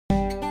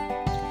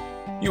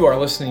You are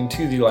listening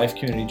to the Life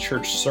Community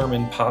Church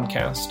Sermon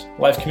Podcast.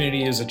 Life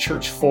Community is a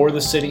church for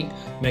the city,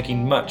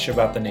 making much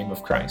about the name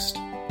of Christ.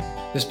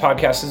 This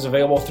podcast is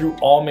available through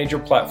all major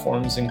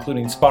platforms,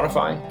 including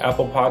Spotify,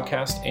 Apple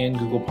Podcast, and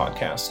Google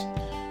Podcast.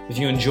 If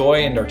you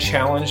enjoy and are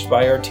challenged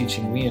by our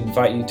teaching, we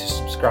invite you to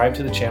subscribe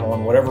to the channel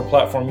on whatever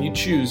platform you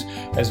choose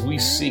as we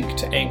seek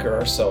to anchor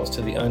ourselves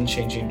to the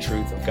unchanging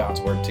truth of God's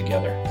Word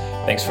together.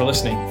 Thanks for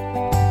listening.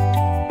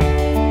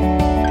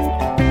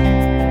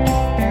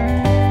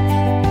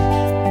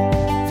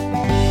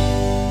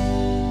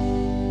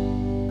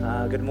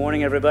 Good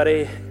morning,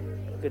 everybody.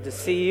 Good to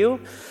see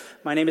you.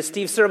 My name is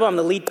Steve Serbo. I'm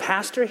the lead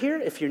pastor here,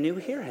 if you're new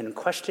here and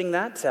questioning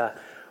that.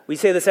 We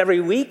say this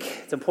every week.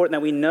 It's important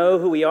that we know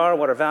who we are,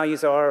 what our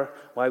values are,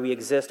 why we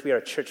exist. We are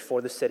a church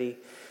for the city,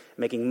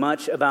 making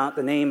much about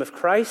the name of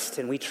Christ,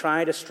 and we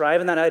try to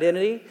strive in that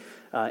identity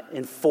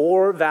in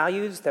 4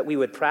 values: that we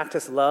would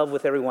practice love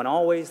with everyone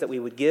always, that we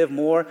would give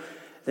more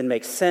than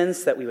makes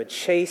sense, that we would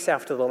chase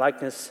after the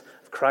likeness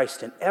of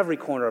Christ in every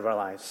corner of our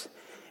lives,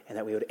 and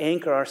that we would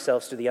anchor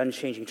ourselves to the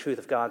unchanging truth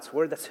of God's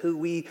Word. That's who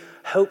we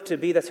hope to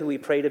be. That's who we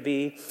pray to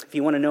be. If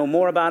you want to know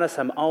more about us,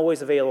 I'm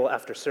always available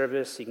after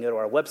service. You can go to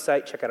our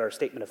website, check out our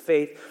statement of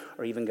faith,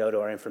 or even go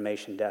to our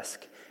information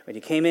desk. When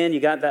you came in,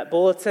 you got that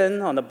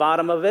bulletin on the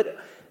bottom of it.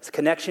 It's a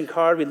connection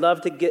card. We'd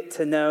love to get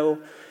to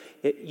know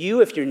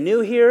you if you're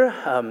new here.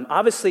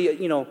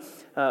 Obviously,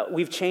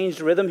 we've changed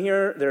rhythm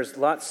here. There's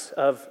lots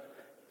of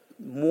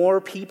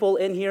more people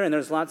in here, and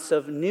there's lots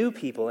of new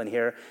people in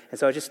here. And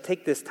so I just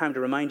take this time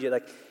to remind you,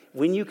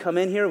 when you come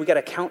in here, we got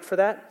to account for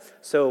that.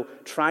 So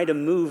try to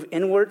move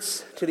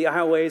inwards to the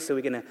aisleways so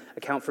we can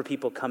account for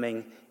people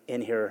coming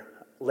in here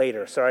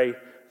later. Sorry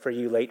for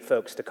you late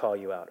folks to call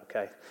you out,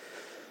 okay?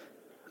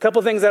 A couple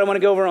things that I want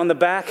to go over on the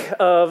back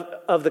of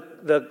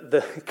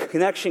the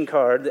connection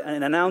card,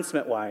 and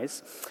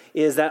announcement-wise,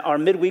 is that our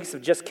midweeks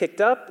have just kicked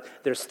up.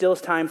 There's still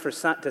time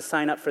to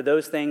sign up for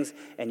those things,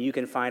 and you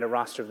can find a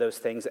roster of those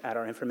things at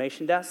our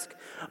information desk.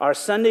 Our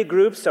Sunday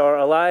groups are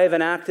alive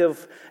and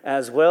active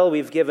as well.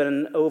 We've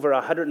given over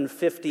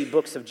 150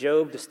 books of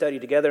Job to study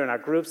together in our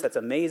groups. That's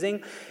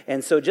amazing.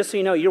 And so just so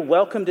you know, you're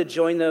welcome to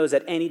join those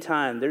at any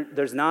time.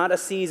 There's not a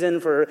season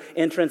for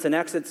entrance and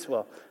exits.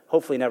 Well,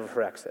 hopefully never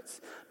for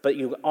exits. But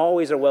you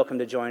always are welcome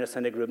to join a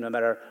Sunday group no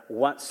matter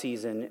what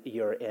season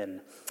you're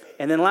in.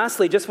 And then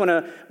lastly, just want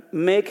to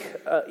make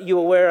you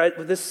aware,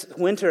 this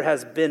winter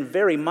has been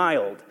very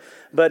mild,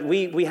 but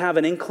we have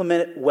an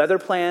inclement weather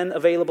plan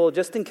available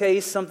just in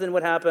case something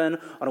would happen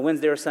on a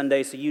Wednesday or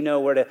Sunday, so you know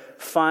where to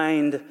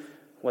find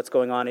what's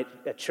going on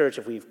at church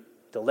if we've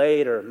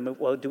delayed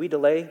do we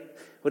delay?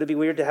 Would it be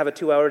weird to have a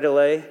 2-hour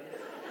delay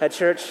at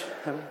church?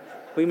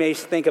 We may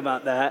think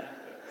about that.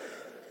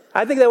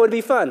 I think that would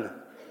be fun.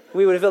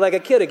 We would feel like a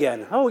kid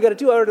again. Oh, we got a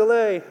 2-hour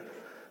delay.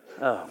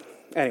 Oh,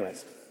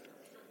 anyways.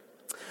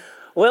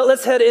 Well,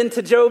 let's head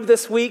into Job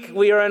this week.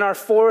 We are in our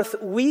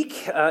 4th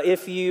week.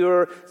 If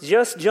you're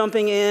just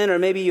jumping in, or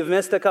maybe you've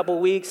missed a couple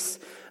weeks,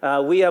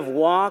 we have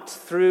walked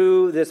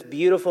through this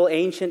beautiful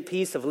ancient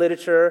piece of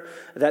literature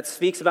that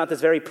speaks about this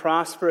very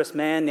prosperous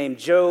man named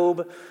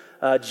Job,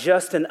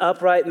 just an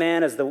upright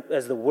man, as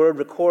the word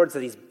records,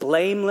 that he's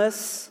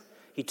blameless.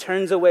 He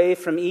turns away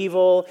from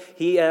evil.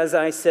 He, as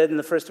I said in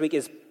the first week,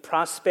 is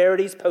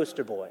prosperity's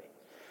poster boy.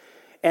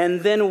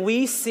 And then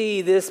we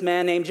see this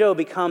man named Job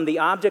become the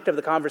object of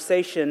the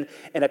conversation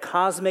in a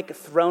cosmic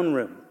throne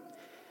room,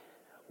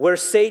 where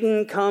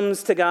Satan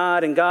comes to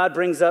God and God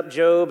brings up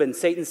Job, and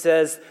Satan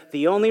says,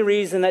 the only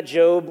reason that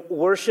Job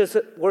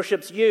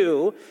worships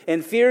you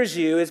and fears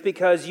you is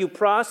because you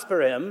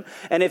prosper him,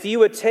 and if you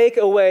would take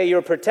away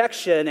your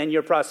protection and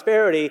your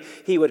prosperity,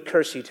 he would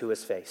curse you to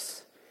his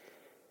face.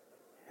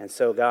 And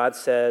so God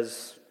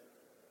says,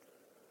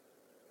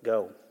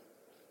 go.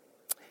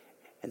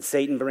 And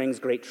Satan brings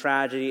great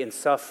tragedy and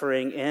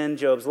suffering in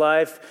Job's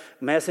life.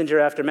 Messenger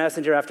after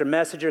messenger after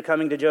messenger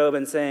coming to Job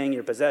and saying,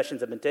 your possessions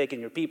have been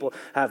taken, your people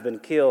have been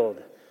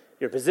killed,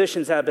 your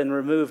positions have been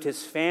removed,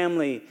 his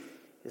family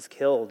is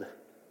killed.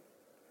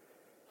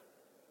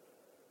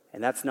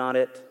 And that's not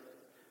it.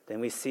 Then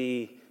we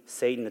see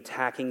Satan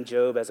attacking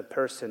Job as a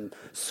person,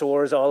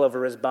 sores all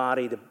over his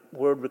body. The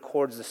word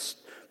records this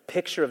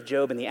picture of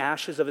Job in the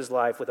ashes of his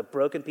life with a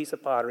broken piece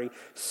of pottery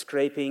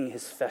scraping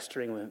his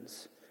festering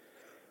wounds.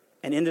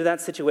 And into that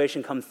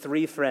situation come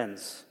 3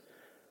 friends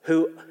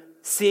who,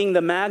 seeing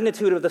the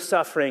magnitude of the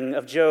suffering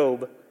of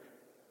Job,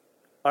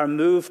 are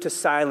moved to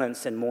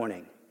silence and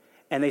mourning.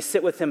 And they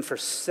sit with him for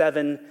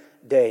 7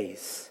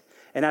 days.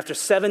 And after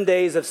 7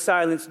 days of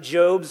silence,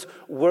 Job's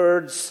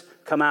words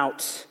come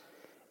out.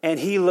 And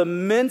he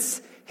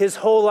laments his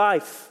whole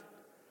life.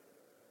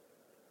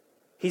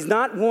 He's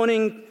not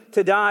wanting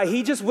to die.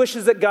 He just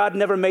wishes that God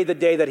never made the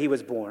day that he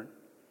was born.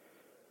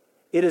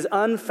 It is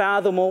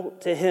unfathomable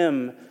to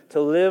him to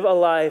live a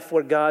life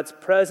where God's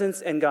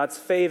presence and God's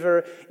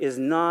favor is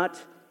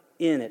not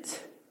in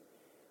it.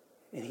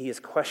 And he is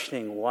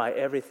questioning why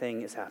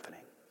everything is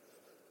happening.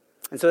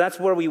 And so that's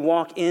where we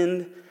walk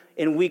in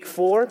week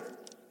 4.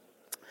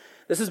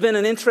 This has been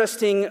an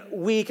interesting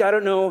week. I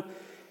don't know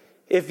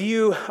If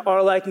you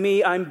are like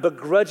me, I'm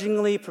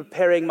begrudgingly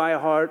preparing my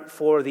heart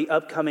for the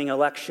upcoming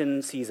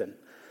election season.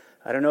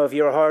 I don't know if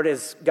your heart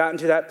has gotten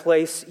to that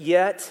place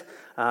yet.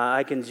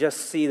 I can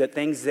just see that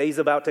things is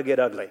about to get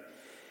ugly.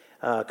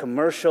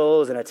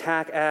 Commercials and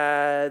attack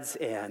ads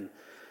and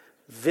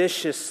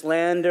vicious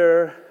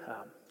slander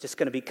just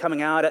going to be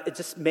coming out. It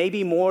just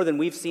maybe more than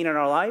we've seen in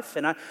our life.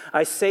 And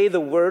I say the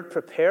word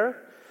prepare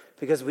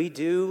because we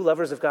do,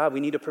 lovers of God,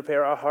 we need to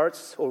prepare our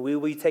hearts or we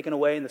will be taken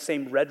away in the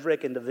same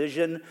rhetoric and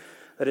division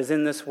that is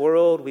in this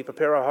world. We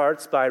prepare our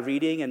hearts by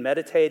reading and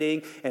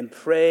meditating and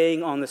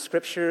praying on the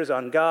scriptures,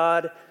 on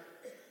God.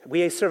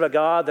 We serve a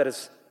God that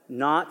is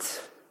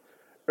not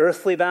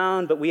earthly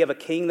bound, but we have a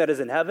king that is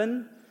in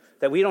heaven,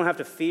 that we don't have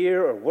to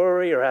fear or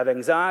worry or have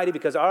anxiety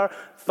because our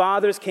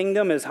Father's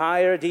kingdom is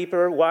higher,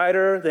 deeper,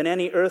 wider than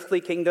any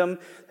earthly kingdom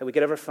that we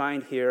could ever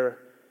find here,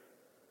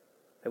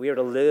 that we are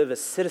to live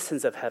as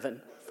citizens of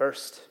heaven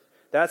first.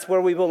 That's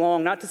where we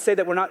belong. Not to say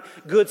that we're not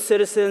good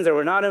citizens or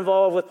we're not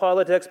involved with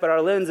politics, but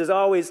our lens is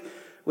always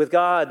with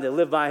God, to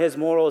live by his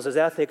morals, his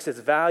ethics, his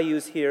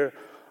values here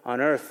on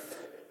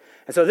earth.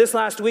 And so this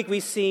last week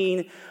we've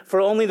seen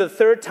for only the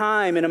third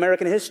time in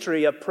American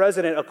history a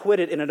president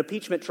acquitted in an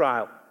impeachment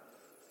trial.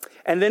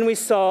 And then we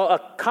saw a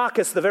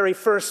caucus, the very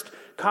first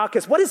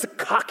caucus. What is a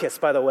caucus,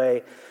 by the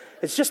way?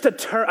 It's just a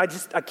term.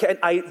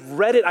 I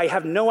read it. I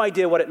have no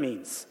idea what it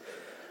means.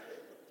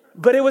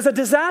 But it was a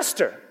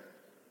disaster.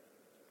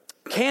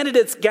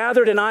 Candidates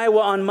gathered in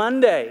Iowa on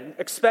Monday,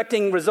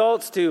 expecting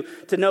results to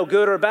know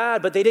good or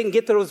bad, but they didn't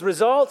get those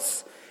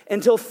results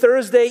until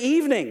Thursday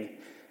evening,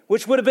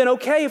 which would have been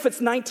okay if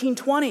it's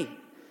 1920.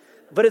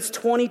 But it's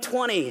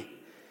 2020,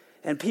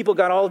 and people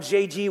got all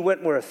J.G.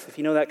 Wentworth, if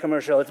you know that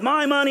commercial. It's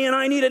my money and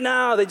I need it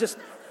now.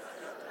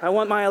 I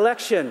want my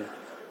election.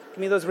 Give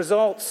me those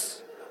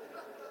results.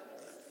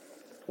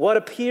 What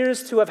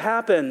appears to have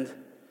happened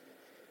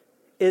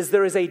is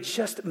there is a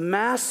just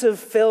massive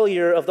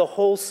failure of the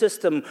whole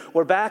system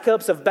where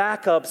backups of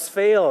backups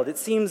failed. It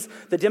seems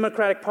the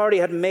Democratic Party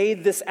had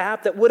made this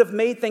app that would have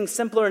made things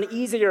simpler and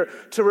easier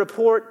to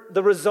report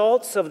the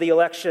results of the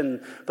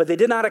election, but they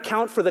did not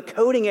account for the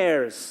coding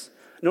errors,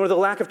 nor the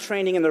lack of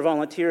training in their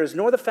volunteers,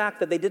 nor the fact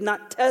that they did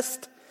not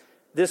test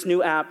this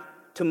new app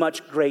to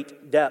much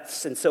great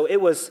depths. And so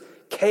it was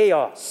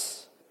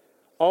chaos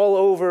all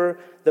over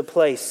the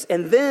place.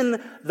 And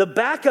then the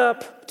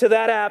backup to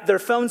that app, their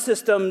phone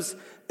systems,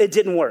 it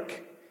didn't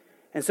work.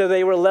 And so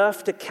they were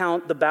left to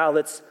count the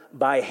ballots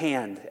by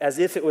hand, as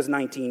if it was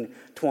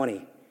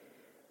 1920.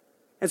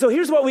 And so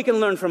here's what we can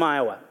learn from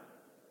Iowa.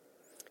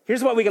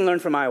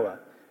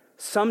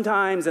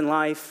 Sometimes in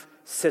life,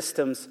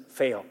 systems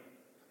fail.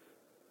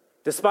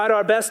 Despite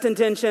our best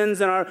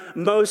intentions and our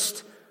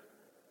most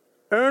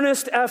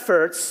earnest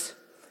efforts,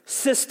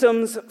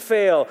 systems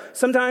fail.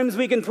 Sometimes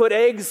we can put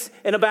eggs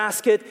in a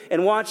basket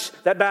and watch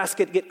that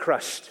basket get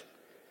crushed.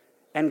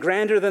 And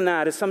grander than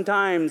that is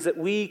sometimes that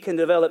we can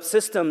develop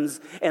systems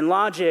and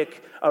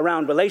logic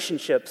around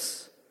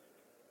relationships.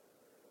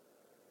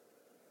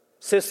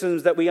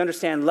 Systems that we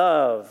understand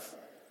love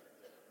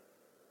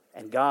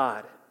and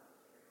God.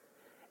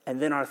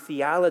 And then our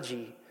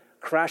theology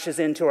crashes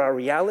into our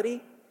reality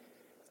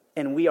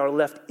and we are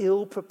left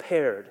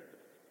ill-prepared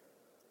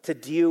to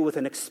deal with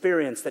an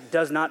experience that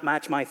does not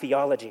match my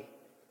theology.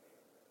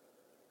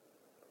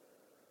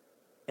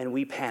 And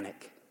we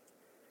panic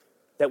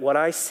that what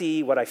I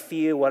see, what I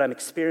feel, what I'm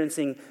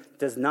experiencing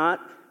does not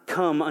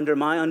come under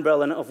my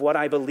umbrella of what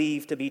I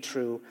believe to be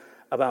true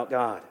about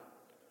God.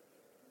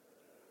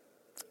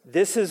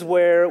 This is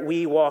where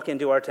we walk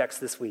into our text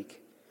this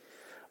week.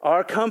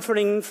 Our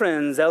comforting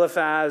friends,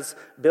 Eliphaz,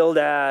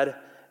 Bildad,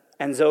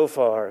 and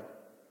Zophar,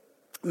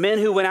 men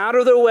who went out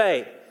of their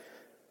way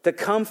to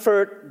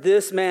comfort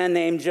this man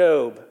named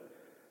Job.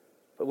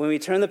 But when we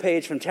turn the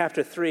page from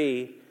chapter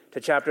 3 to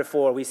chapter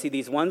 4, we see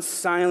these once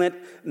silent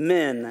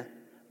men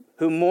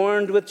who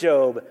mourned with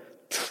Job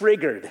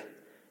triggered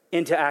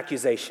into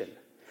accusation.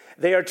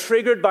 They are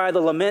triggered by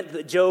the lament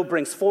that Job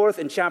brings forth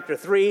in chapter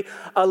 3,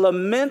 a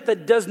lament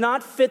that does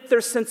not fit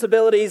their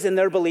sensibilities and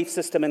their belief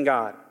system in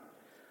God.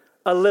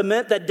 A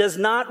lament that does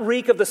not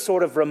reek of the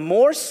sort of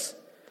remorse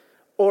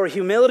or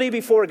humility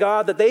before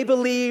God that they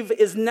believe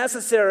is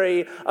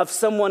necessary of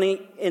someone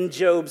in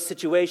Job's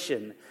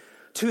situation.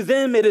 To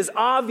them, it is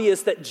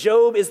obvious that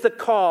Job is the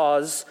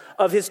cause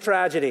of his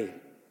tragedy.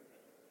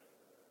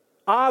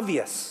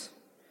 Obvious.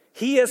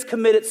 He has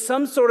committed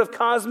some sort of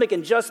cosmic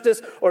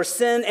injustice or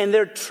sin, and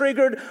they're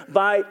triggered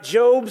by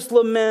Job's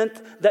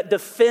lament that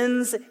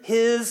defends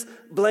his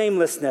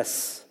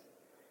blamelessness.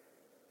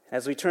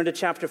 As we turn to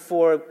chapter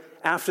 4,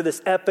 after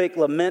this epic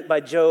lament by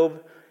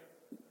Job,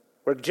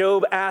 where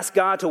Job asked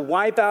God to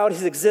wipe out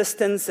his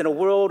existence in a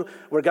world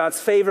where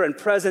God's favor and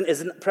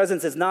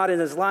presence is not in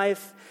his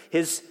life,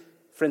 his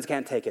friends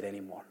can't take it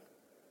anymore.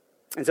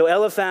 And so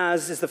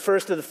Eliphaz is the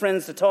first of the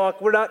friends to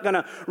talk. We're not going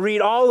to read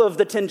all of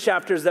the 10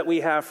 chapters that we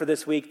have for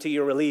this week to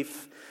your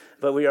relief,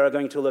 but we are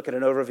going to look at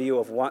an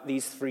overview of what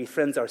these three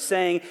friends are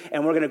saying,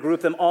 and we're going to group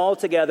them all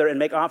together and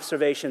make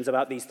observations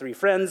about these three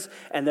friends,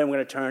 and then we're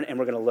going to turn and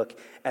we're going to look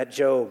at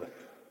Job.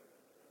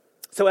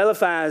 So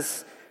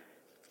Eliphaz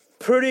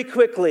pretty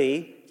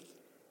quickly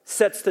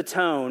sets the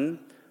tone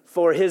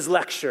for his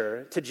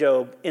lecture to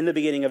Job in the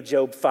beginning of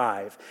Job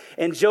 5.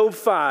 In Job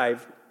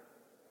 5,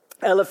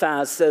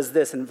 Eliphaz says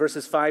this in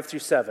verses 5 through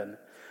 7.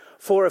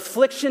 For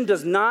affliction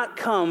does not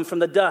come from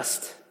the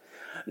dust,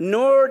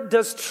 nor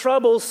does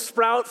trouble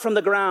sprout from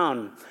the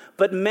ground.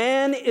 But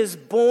man is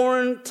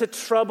born to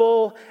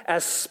trouble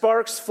as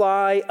sparks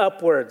fly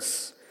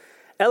upwards.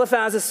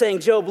 Eliphaz is saying,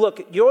 Job,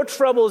 look, your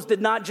troubles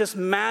did not just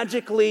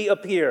magically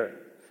appear.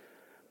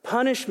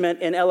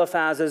 Punishment in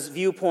Eliphaz's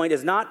viewpoint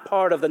is not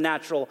part of the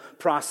natural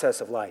process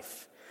of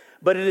life,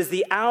 but it is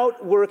the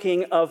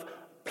outworking of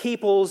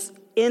people's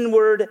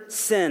inward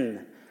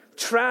sin.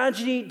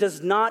 Tragedy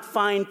does not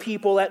find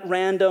people at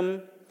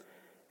random.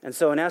 And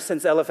so in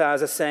essence,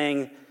 Eliphaz is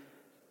saying,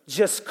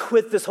 just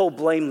quit this whole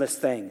blameless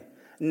thing.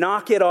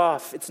 Knock it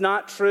off. It's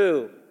not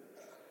true.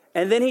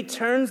 And then he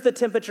turns the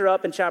temperature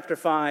up in chapter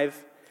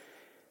 5.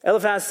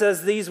 Eliphaz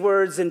says these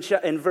words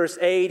in verse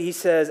 8. He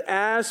says,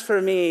 as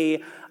for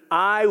me,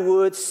 I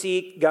would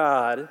seek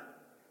God,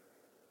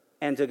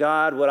 and to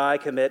God would I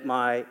commit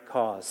my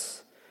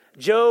cause.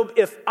 Job,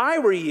 if I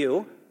were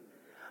you,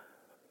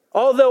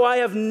 although I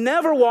have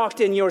never walked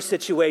in your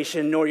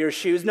situation nor your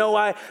shoes,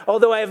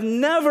 although I have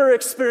never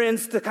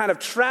experienced the kind of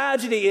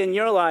tragedy in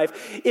your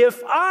life,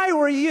 if I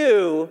were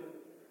you,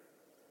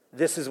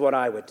 this is what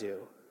I would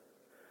do.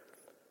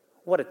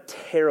 What a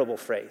terrible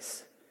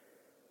phrase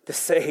to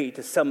say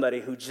to somebody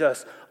who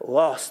just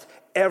lost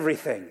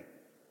everything.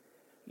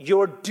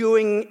 You're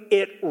doing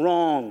it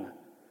wrong.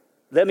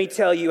 Let me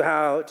tell you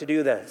how to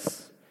do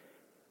this.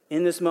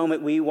 In this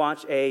moment, we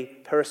watch a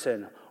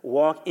person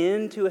walk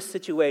into a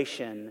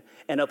situation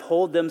and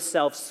uphold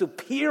themselves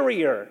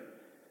superior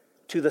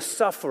to the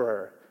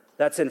sufferer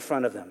that's in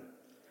front of them.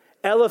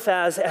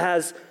 Eliphaz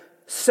has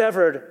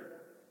severed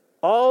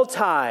all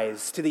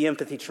ties to the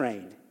empathy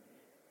train.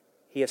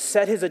 He has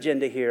set his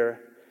agenda here.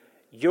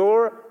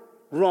 You're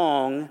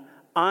wrong,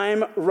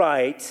 I'm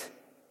right,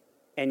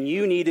 and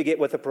you need to get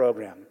with the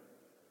program.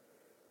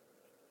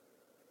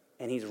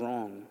 And he's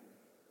wrong.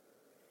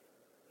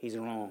 He's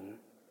wrong.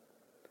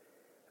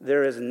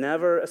 There is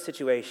never a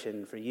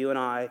situation for you and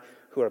I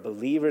who are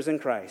believers in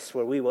Christ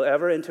where we will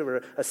ever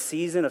enter a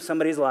season of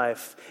somebody's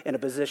life in a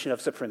position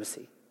of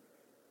supremacy.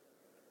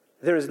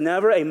 There is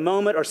never a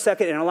moment or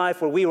second in our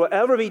life where we will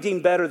ever be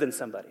deemed better than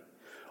somebody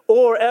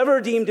or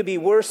ever deemed to be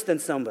worse than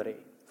somebody.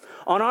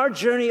 On our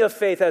journey of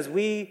faith, as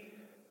we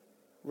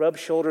rub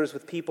shoulders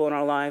with people in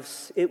our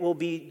lives, it will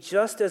be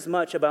just as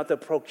much about the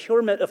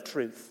procurement of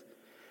truth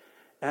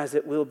as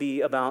it will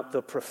be about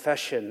the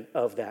profession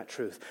of that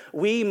truth.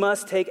 We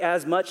must take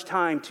as much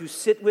time to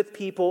sit with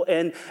people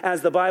and,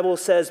 as the Bible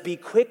says, be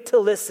quick to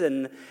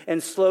listen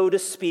and slow to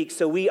speak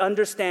so we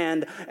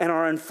understand and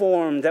are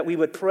informed, that we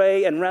would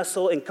pray and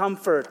wrestle in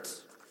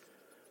comfort.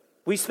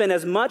 We spend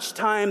as much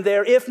time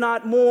there, if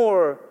not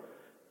more,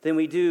 than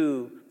we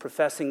do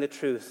professing the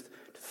truth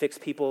to fix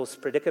people's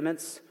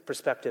predicaments,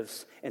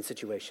 perspectives, and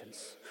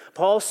situations.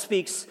 Paul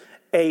speaks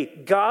a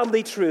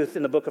godly truth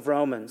in the book of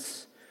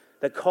Romans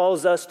that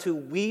calls us to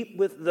weep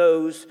with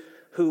those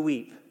who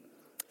weep.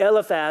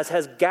 Eliphaz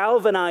has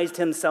galvanized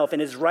himself in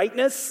his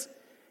rightness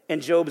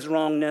and Job's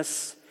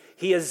wrongness.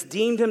 He has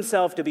deemed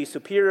himself to be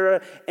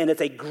superior, and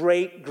it's a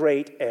great,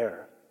 great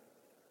error.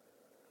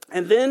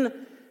 And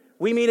then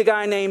we meet a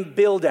guy named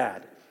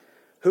Bildad,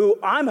 who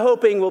I'm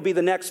hoping will be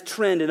the next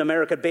trend in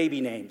American baby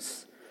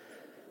names.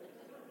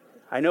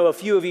 I know a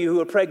few of you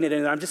who are pregnant,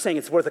 and I'm just saying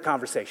it's worth a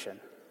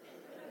conversation.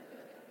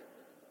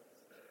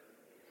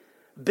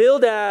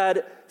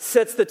 Bildad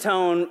sets the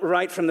tone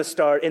right from the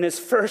start. In his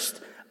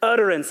first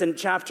utterance in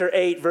chapter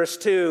 8, verse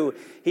 2,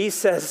 he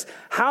says,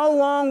 "How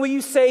long will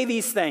you say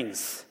these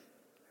things?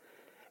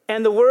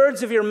 And the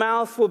words of your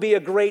mouth will be a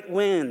great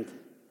wind."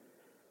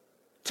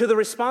 To the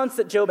response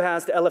that Job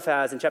has to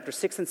Eliphaz in chapter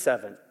 6 and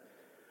 7,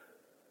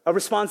 a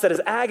response that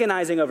is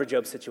agonizing over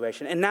Job's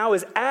situation and now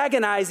is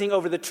agonizing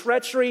over the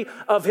treachery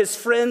of his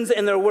friends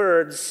and their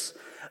words,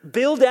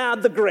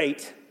 Bildad the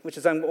Great, which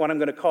is what I'm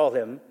going to call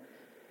him,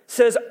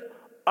 says,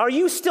 "Are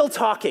you still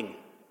talking?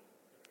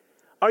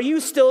 Are you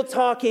still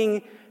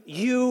talking,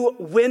 you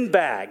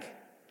windbag?"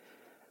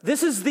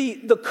 This is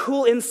the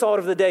cool insult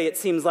of the day, it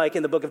seems like,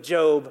 in the book of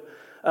Job,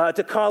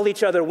 to call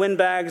each other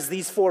windbags.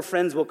 These four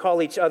friends will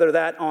call each other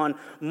that on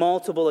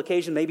multiple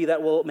occasions. Maybe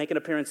that will make an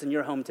appearance in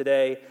your home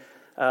today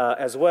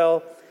as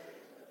well.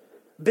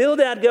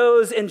 Bildad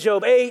goes in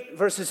Job 8,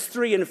 verses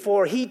 3 and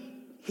 4. He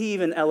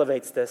even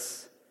elevates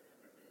this.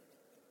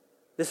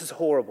 This is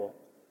horrible.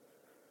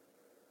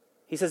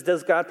 He says,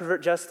 "Does God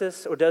pervert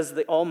justice, or does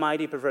the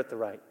Almighty pervert the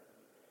right?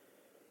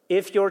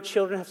 If your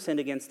children have sinned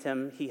against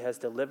him, he has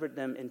delivered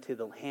them into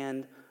the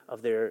hand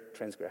of their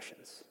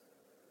transgressions."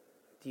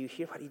 Do you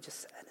hear what he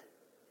just said?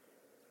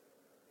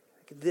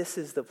 This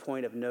is the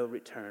point of no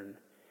return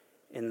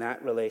in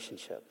that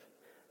relationship.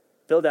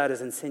 Bildad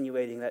is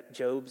insinuating that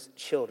Job's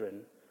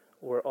children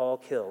were all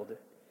killed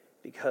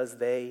because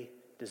they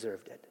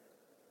deserved it.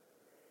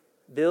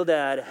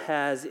 Bildad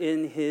has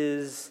in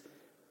his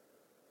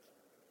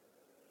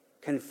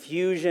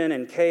confusion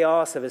and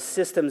chaos of his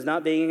systems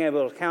not being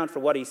able to account for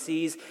what he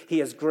sees, he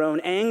has grown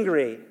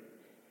angry.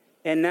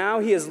 And now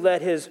he has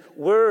let his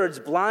words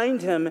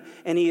blind him,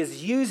 and he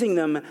is using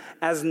them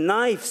as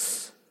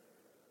knives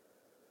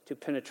to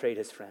penetrate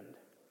his friend.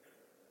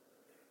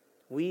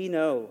 We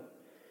know,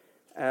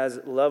 as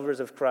lovers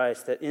of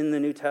Christ, that in the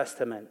New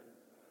Testament,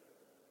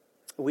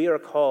 we are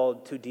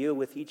called to deal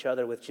with each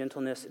other with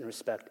gentleness and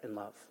respect and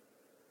love.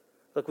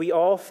 Look, we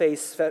all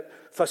face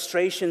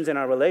frustrations in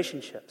our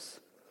relationships,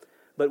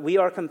 but we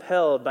are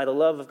compelled by the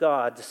love of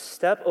God to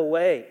step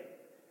away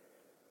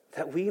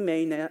that we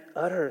may not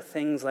utter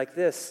things like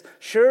this.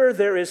 Sure,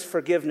 there is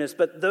forgiveness,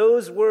 but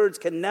those words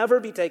can never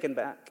be taken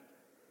back.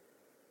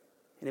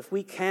 And if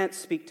we can't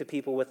speak to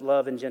people with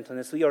love and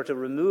gentleness, we are to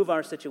remove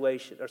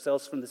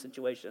ourselves from the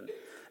situation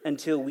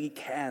until we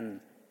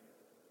can.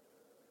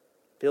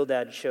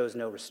 Bildad shows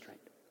no restraint.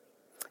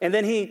 And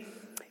then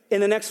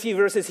in the next few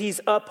verses,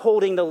 he's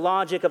upholding the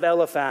logic of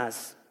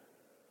Eliphaz.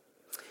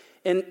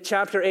 In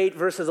chapter 8,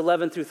 verses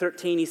 11 through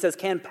 13, he says,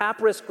 "Can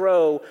papyrus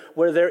grow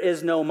where there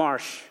is no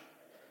marsh?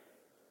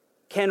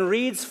 Can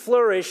reeds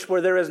flourish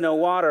where there is no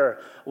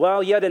water?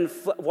 While yet in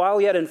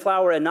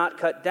flower and not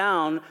cut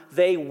down,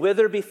 they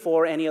wither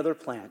before any other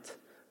plant.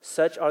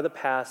 Such are the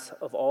paths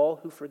of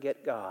all who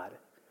forget God.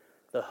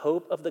 The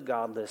hope of the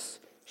godless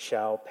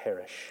shall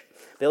perish."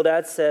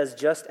 Bildad says,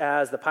 just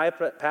as the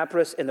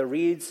papyrus and the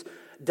reeds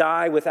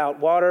die without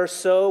water,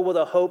 so will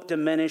the hope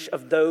diminish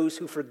of those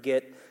who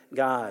forget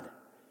God.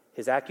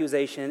 His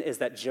accusation is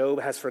that Job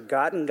has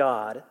forgotten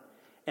God,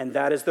 and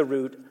that is the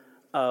root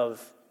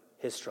of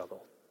his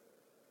struggle.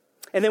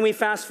 And then we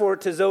fast forward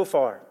to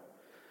Zophar,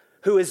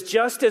 who is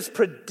just as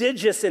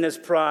prodigious in his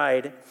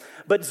pride,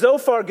 but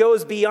Zophar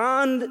goes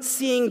beyond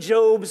seeing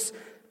Job's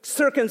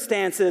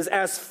circumstances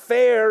as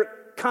fair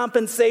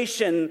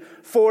compensation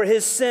for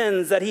his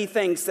sins that he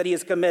thinks that he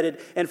has committed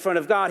in front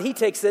of God. He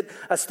takes it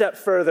a step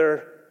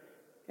further.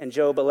 In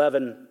Job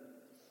 11,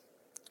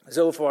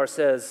 Zophar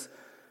says,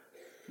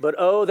 "But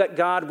oh, that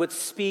God would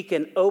speak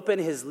and open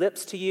his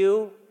lips to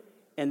you,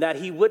 and that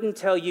he wouldn't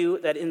tell you,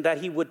 that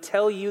he would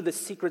tell you the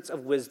secrets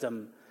of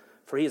wisdom,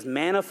 for he is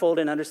manifold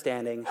in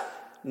understanding.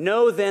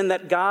 Know then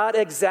that God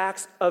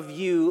exacts of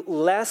you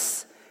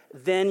less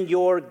than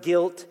your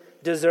guilt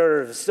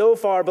deserves."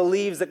 Zophar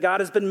believes that God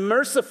has been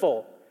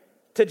merciful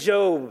to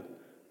Job,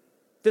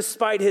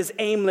 despite his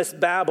aimless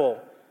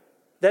babble,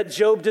 that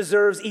Job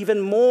deserves even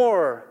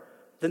more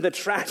than the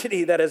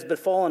tragedy that has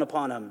befallen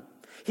upon him.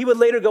 He would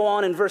later go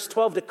on in verse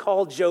 12 to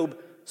call Job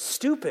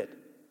stupid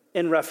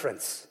in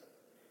reference.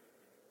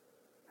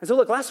 And so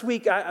look, last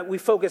week we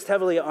focused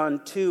heavily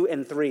on 2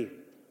 and 3.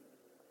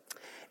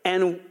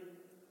 And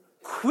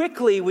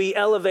quickly we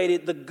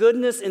elevated the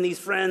goodness in these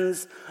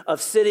friends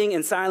of sitting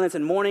in silence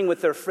and mourning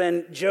with their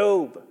friend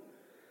Job.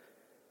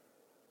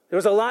 There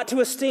was a lot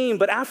to esteem,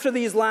 but after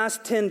these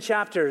last 10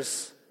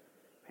 chapters,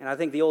 and I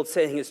think the old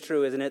saying is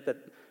true, isn't it, that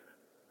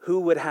who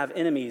would have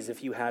enemies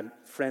if you had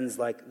friends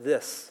like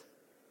this?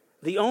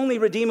 The only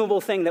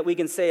redeemable thing that we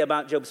can say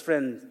about Job's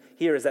friends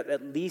here is that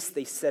at least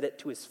they said it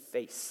to his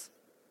face.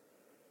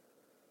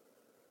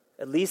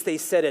 At least they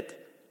said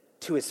it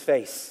to his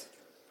face.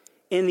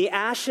 In the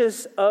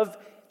ashes of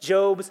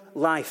Job's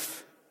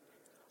life,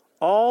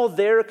 all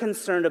they're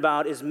concerned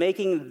about is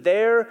making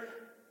their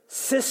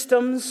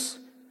systems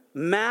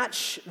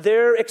match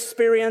their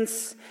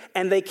experience,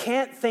 and they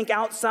can't think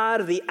outside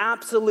of the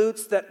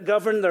absolutes that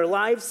govern their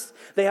lives.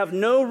 They have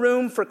no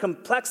room for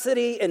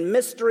complexity and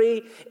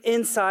mystery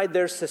inside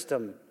their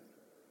system.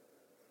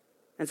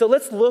 And so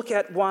let's look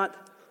at what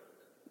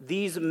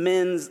these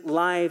men's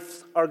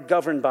lives are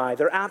governed by.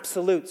 They're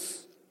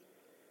absolutes.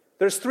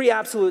 There's 3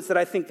 absolutes that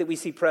I think that we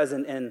see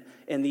present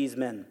in these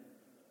men.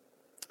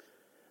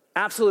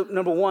 Absolute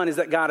number 1 is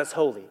that God is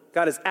holy.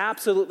 God is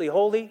absolutely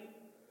holy.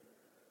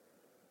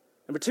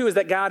 Number 2 is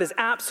that God is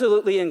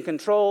absolutely in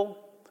control.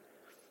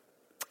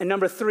 And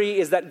number 3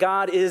 is that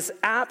God is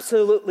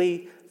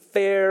absolutely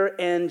fair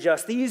and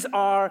just. These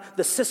are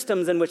the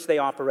systems in which they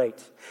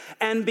operate.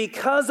 And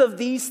because of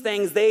these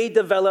things, they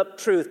develop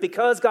truth.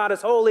 Because God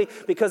is holy,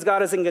 because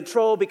God is in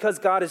control, because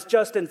God is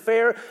just and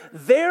fair,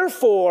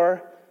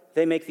 therefore,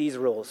 they make these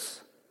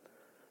rules.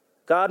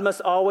 God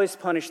must always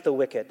punish the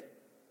wicked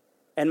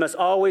and must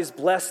always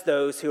bless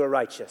those who are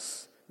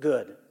righteous,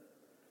 good.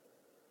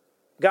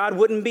 God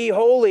wouldn't be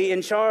holy,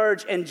 in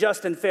charge, and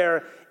just and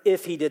fair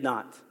if he did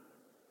not.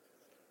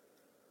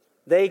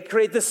 They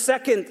create the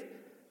second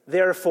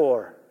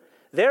therefore.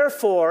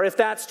 Therefore, if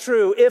that's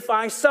true, if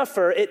I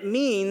suffer, it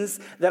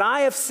means that I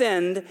have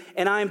sinned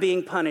and I'm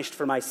being punished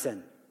for my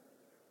sin.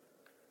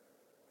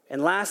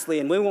 And lastly,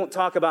 and we won't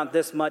talk about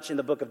this much in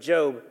the book of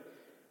Job,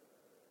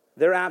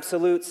 their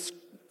absolutes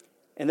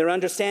and their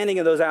understanding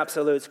of those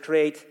absolutes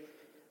create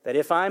that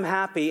if I'm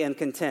happy and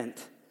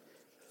content,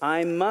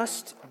 I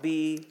must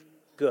be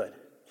good.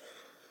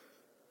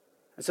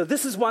 And so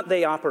this is what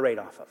they operate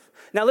off of.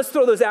 Now let's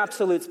throw those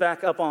absolutes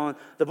back up on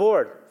the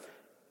board.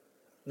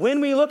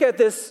 When we look at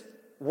this,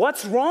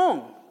 what's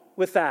wrong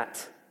with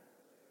that?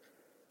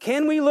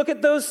 Can we look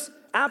at those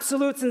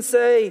absolutes and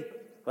say,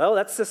 Well,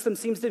 that system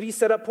seems to be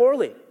set up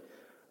poorly.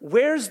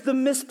 Where's the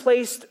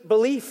misplaced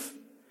belief?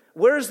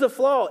 Where's the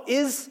flaw?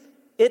 Is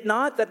it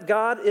not that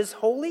God is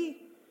holy?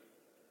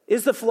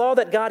 Is the flaw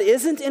that God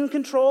isn't in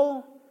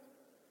control?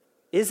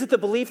 Is it the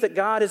belief that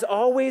God is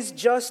always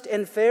just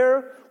and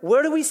fair?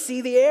 Where do we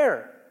see the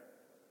error?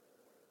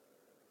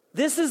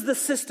 This is the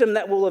system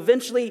that will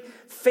eventually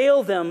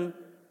fail them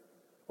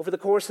over the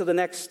course of the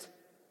next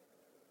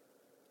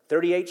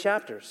 38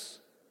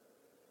 chapters.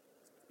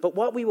 But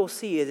what we will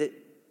see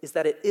is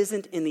that it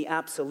isn't in the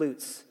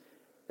absolutes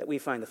that we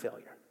find the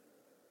failure,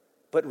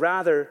 but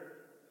rather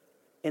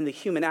in the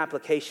human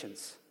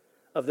applications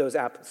of those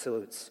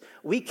absolutes.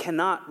 We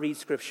cannot read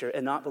Scripture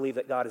and not believe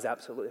that God is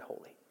absolutely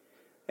holy.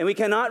 And we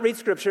cannot read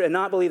Scripture and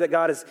not believe that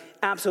God is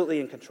absolutely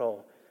in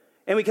control.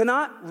 And we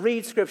cannot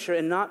read Scripture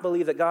and not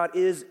believe that God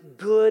is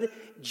good,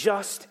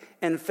 just,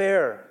 and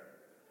fair.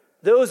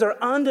 Those are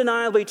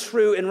undeniably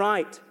true and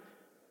right.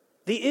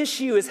 The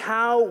issue is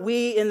how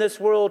we in this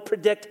world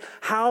predict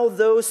how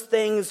those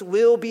things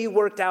will be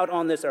worked out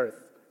on this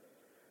earth,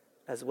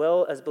 as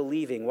well as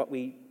believing what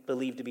we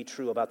believe to be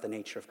true about the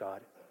nature of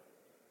God.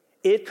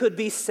 It could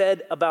be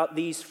said about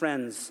these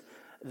friends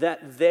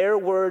that their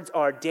words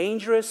are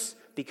dangerous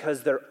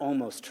because they're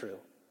almost true.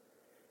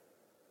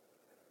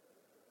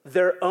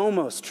 They're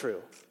almost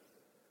true.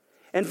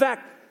 In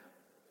fact,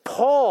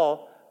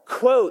 Paul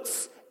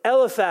quotes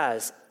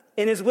Eliphaz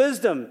in his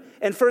wisdom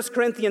in 1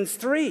 Corinthians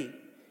 3.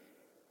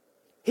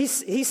 He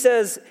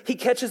says, he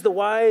catches the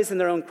wise in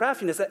their own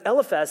craftiness.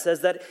 Eliphaz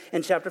says that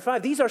in chapter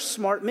 5. These are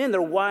smart men. They're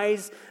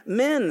wise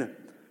men.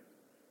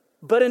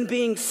 But in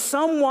being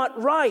somewhat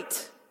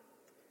right,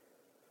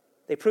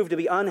 they prove to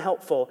be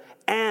unhelpful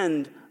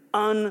and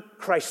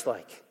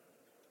un-Christ-like.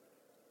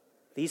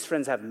 These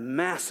friends have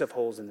massive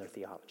holes in their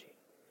theology.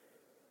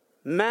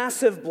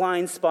 Massive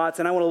blind spots,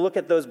 and I want to look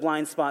at those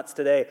blind spots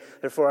today.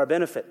 They're for our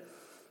benefit.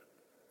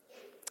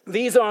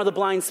 These are the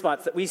blind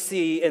spots that we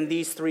see in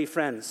these three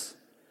friends.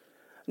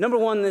 Number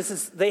one,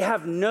 they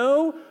have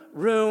no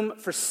room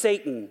for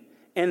Satan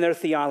in their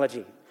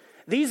theology.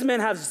 These men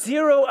have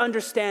zero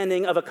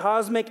understanding of a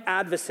cosmic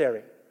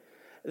adversary.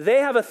 They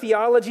have a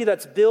theology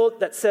that's built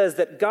that says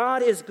that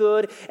God is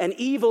good and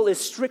evil is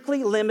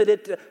strictly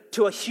limited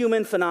to a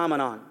human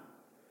phenomenon.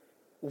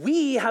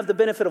 We have the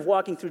benefit of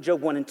walking through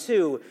Job 1 and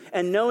 2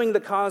 and knowing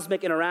the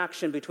cosmic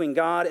interaction between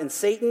God and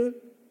Satan.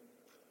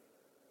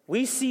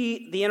 We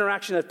see the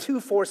interaction of two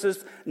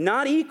forces,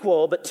 not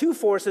equal, but two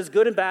forces,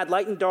 good and bad,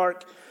 light and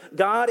dark,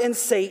 God and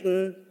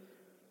Satan.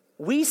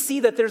 We see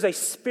that there's a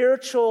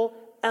spiritual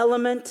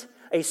element,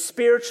 a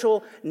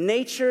spiritual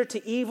nature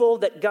to evil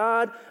that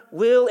God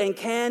will and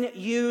can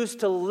use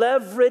to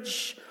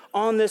leverage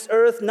on this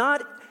earth,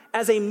 not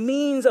as a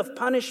means of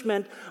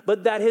punishment,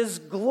 but that his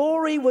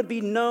glory would be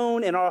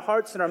known in our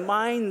hearts and our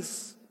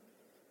minds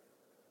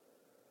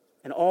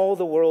and all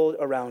the world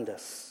around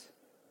us.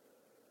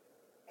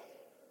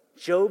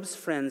 Job's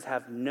friends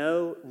have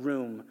no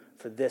room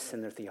for this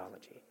in their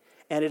theology,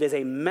 and it is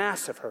a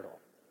massive hurdle.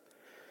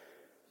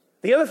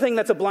 The other thing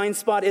that's a blind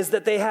spot is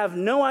that they have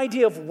no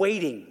idea of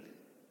waiting.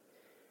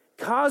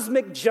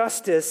 Cosmic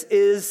justice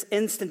is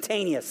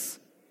instantaneous.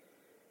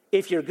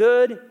 If you're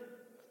good,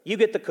 you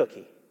get the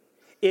cookie.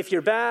 If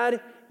you're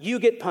bad, you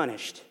get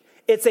punished.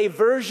 It's a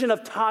version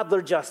of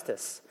toddler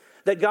justice,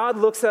 that God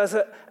looks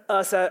at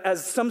us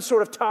as some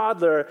sort of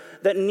toddler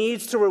that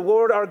needs to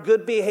reward our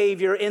good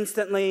behavior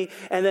instantly,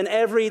 and then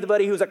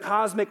everybody who's a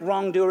cosmic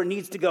wrongdoer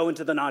needs to go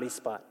into the naughty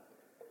spot.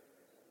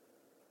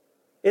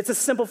 It's a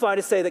simplified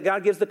to say that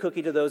God gives the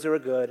cookie to those who are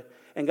good,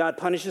 and God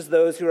punishes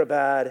those who are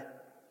bad.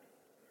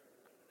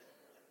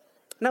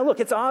 Now look,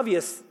 it's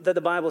obvious that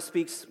the Bible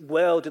speaks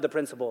well to the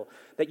principle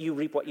that you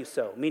reap what you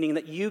sow, meaning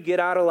that you get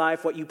out of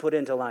life what you put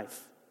into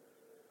life.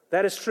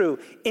 That is true.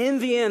 In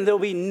the end, there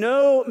will be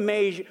no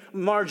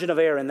margin of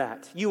error in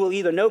that. You will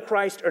either know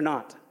Christ or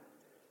not.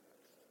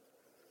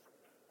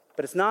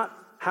 But it's not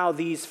how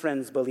these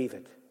friends believe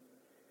it.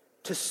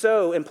 To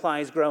sow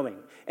implies growing,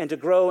 and to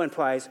grow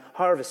implies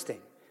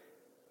harvesting.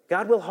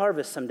 God will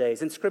harvest some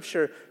days. In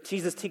Scripture,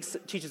 Jesus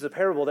teaches a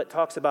parable that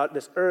talks about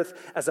this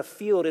earth as a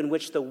field in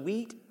which the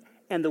wheat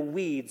and the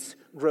weeds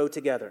grow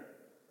together.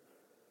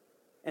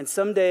 And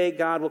someday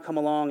God will come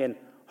along and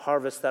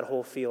harvest that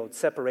whole field,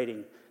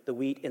 separating the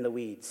wheat and the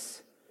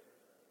weeds.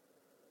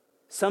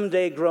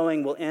 Someday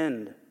growing will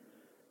end.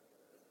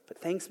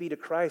 But thanks be to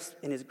Christ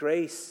in his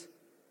grace,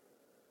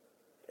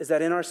 is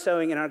that in our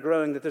sowing and our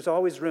growing, that there's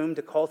always room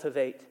to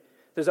cultivate.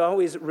 There's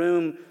always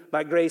room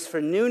by grace for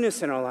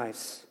newness in our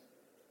lives.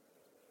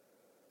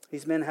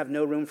 These men have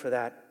no room for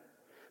that.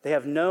 They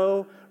have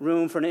no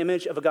room for an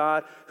image of a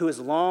God who is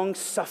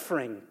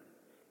long-suffering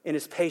in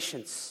his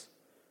patience,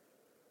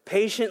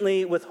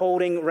 patiently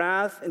withholding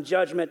wrath and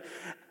judgment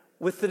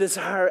with the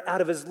desire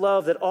out of his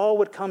love that all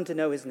would come to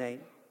know his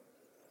name.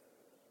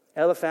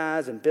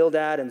 Eliphaz and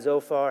Bildad and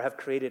Zophar have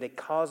created a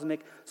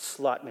cosmic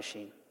slot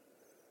machine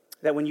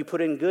that when you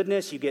put in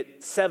goodness, you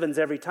get sevens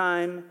every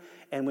time,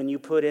 and when you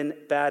put in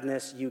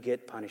badness, you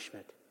get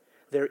punishment.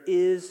 There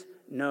is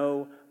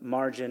no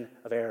margin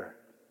of error.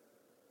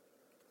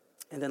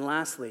 And then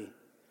lastly,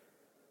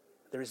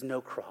 there is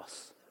no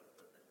cross.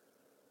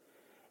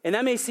 And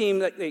that may seem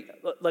like,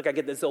 look, I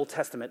get this Old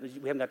Testament.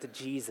 We haven't got to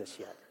Jesus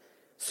yet.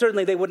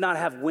 Certainly, they would not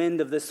have wind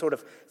of this sort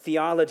of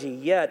theology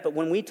yet. But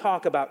when we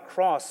talk about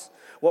cross,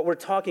 what we're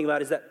talking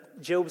about is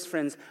that Job's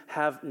friends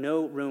have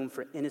no room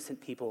for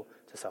innocent people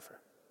to suffer.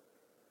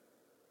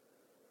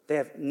 They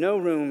have no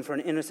room for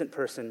an innocent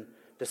person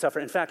to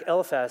suffer. In fact,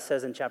 Eliphaz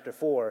says in chapter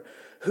 4,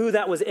 who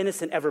that was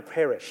innocent ever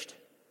perished.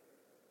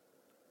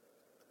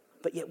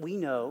 But yet we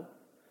know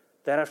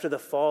that after the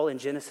fall in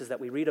Genesis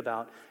that we read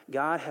about,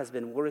 God has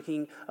been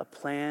working a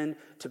plan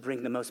to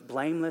bring the most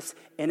blameless,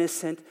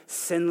 innocent,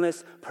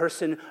 sinless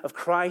person of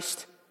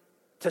Christ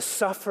to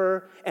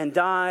suffer and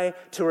die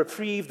to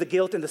reprieve the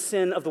guilt and the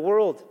sin of the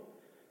world.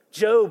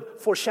 Job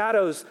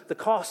foreshadows the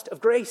cost of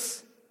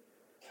grace.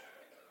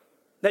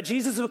 That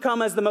Jesus would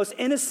come as the most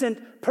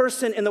innocent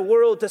person in the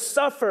world to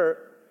suffer,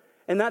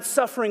 and that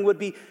suffering would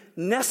be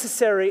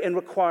necessary and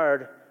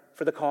required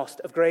for the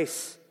cost of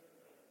grace.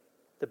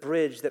 The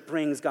bridge that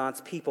brings God's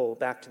people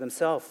back to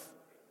themselves.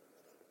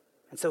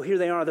 And so here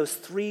they are, those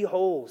three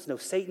holes: no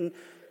Satan,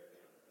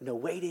 no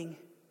waiting,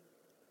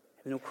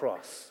 and no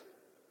cross.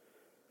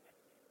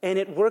 And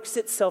it works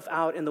itself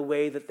out in the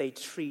way that they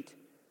treat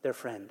their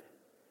friend.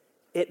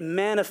 It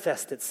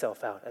manifests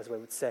itself out, as we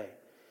would say,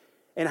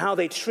 in how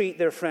they treat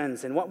their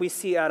friends. And what we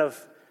see out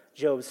of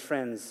Job's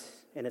friends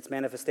in its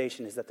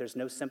manifestation is that there's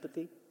no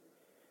sympathy,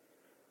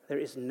 there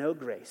is no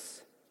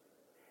grace,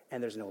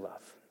 and there's no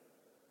love.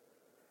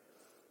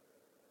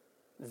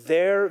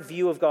 Their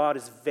view of God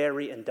is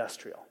very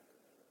industrial.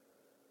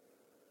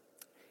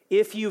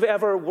 If you've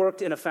ever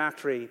worked in a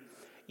factory,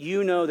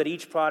 you know that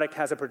each product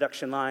has a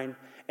production line,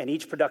 and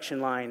each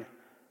production line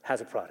has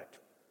a product.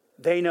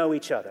 They know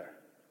each other.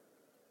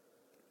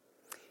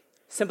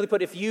 Simply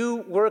put, if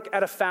you work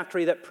at a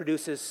factory that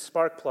produces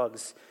spark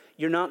plugs,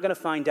 you're not going to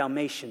find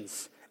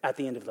Dalmatians at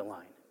the end of the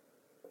line.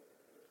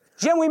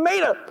 Jim, we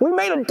made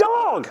a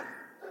dog.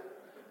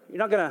 You're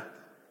not going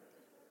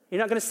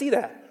to see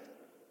that.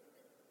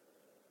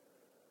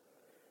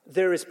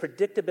 There is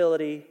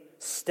predictability,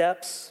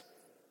 steps,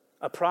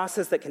 a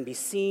process that can be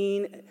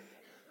seen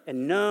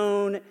and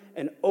known,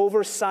 and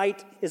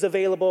oversight is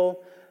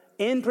available.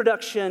 In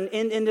production,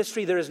 in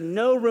industry, there is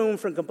no room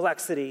for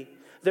complexity.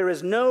 There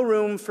is no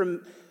room for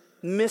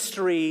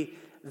mystery.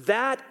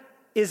 That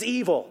is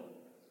evil.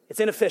 It's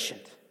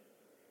inefficient.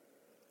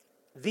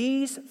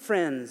 These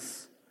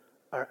friends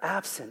are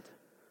absent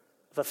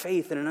of a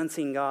faith in an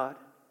unseen God,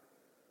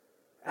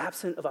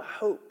 absent of a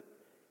hope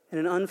in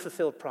an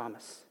unfulfilled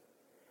promise,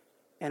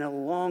 and a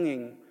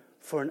longing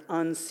for an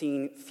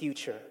unseen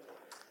future.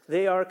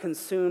 They are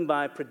consumed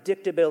by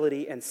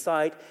predictability and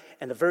sight,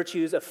 and the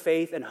virtues of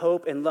faith and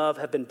hope and love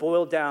have been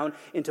boiled down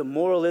into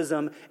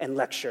moralism and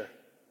lecture.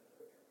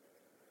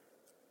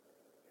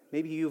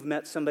 Maybe you've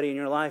met somebody in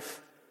your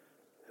life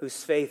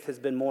whose faith has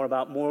been more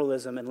about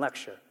moralism and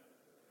lecture,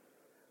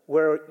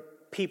 where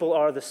people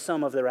are the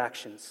sum of their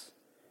actions,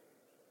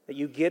 that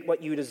you get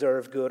what you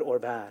deserve, good or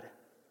bad.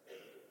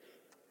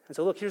 And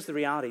so look, here's the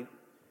reality.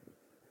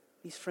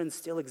 These friends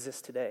still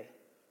exist today.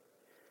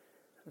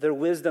 Their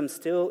wisdom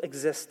still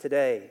exists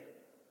today.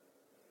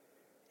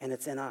 And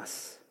it's in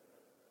us.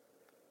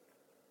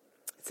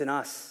 It's in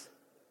us.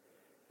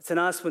 It's in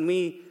us when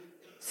we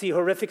see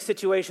horrific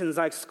situations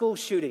like school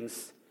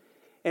shootings,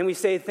 and we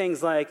say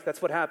things like,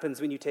 that's what happens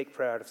when you take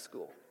prayer out of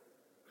school.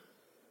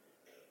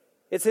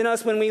 It's in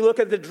us when we look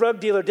at the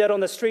drug dealer dead on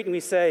the street and we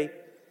say,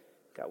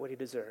 got what he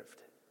deserved.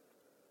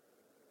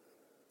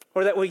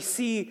 Or that we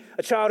see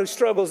a child who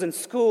struggles in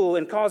school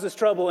and causes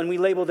trouble and we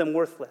label them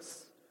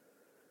worthless.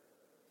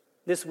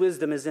 This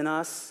wisdom is in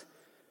us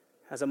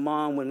as a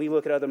mom when we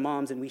look at other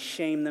moms and we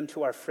shame them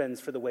to our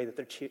friends for the way that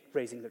they're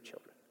raising their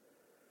children.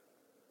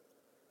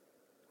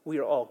 We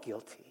are all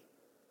guilty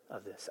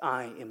of this.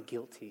 I am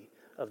guilty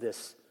of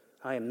this.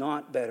 I am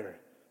not better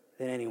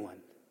than anyone.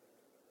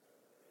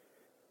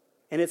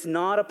 And it's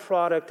not a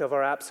product of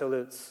our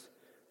absolutes.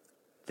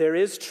 There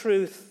is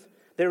truth.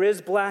 There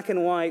is black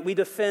and white. We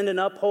defend and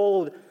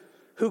uphold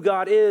who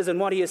God is and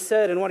what He has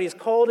said and what He has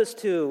called us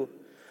to.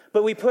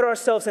 But we put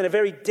ourselves in a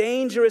very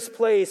dangerous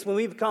place when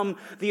we become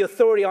the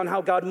authority on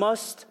how God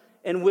must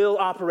and will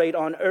operate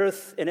on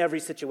earth in every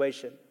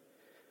situation.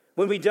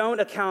 When we don't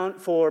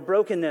account for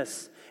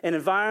brokenness and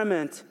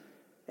environment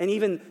and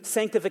even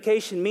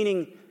sanctification,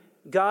 meaning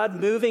God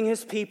moving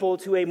His people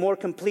to a more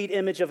complete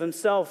image of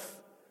Himself.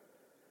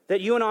 That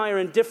you and I are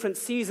in different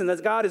seasons,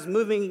 that God is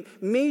moving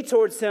me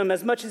towards Him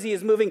as much as He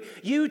is moving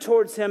you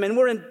towards Him, and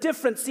we're in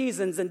different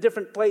seasons and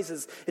different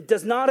places. It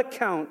does not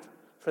account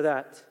for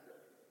that.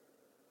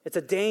 It's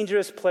a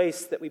dangerous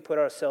place that we put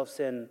ourselves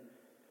in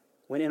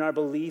when in our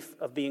belief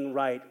of being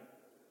right,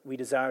 we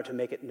desire to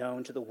make it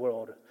known to the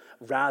world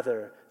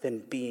rather than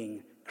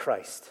being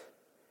Christ.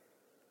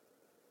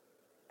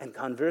 And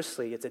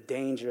conversely, it's a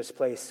dangerous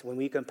place when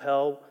we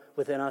compel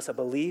within us a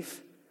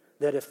belief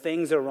that if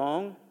things are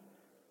wrong,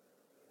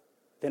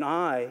 then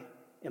I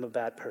am a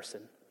bad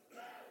person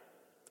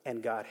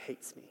and God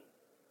hates me.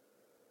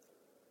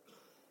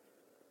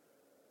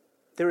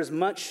 There is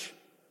much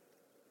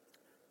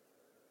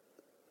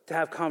to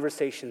have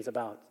conversations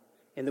about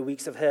in the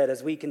weeks ahead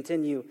as we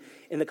continue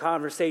in the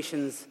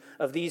conversations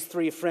of these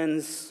three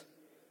friends.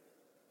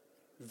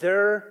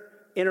 Their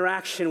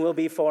interaction will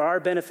be for our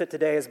benefit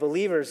today as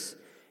believers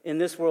in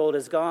this world,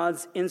 as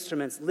God's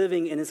instruments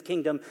living in his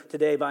kingdom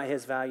today by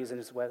his values and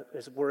his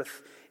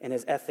worth and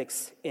his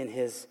ethics and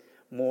his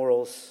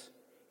morals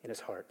in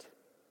his heart.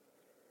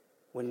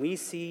 When we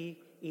see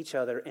each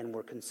other and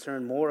we're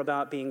concerned more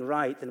about being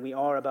right than we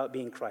are about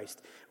being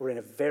Christ, we're in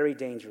a very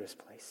dangerous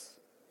place.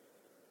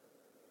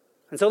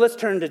 And so let's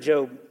turn to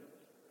Job.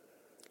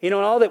 In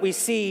all that we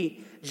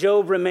see,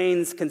 Job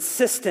remains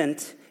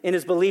consistent in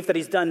his belief that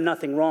he's done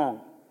nothing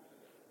wrong.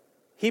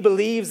 He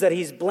believes that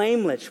he's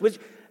blameless, which,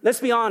 let's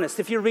be honest,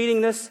 if you're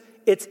reading this,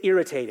 it's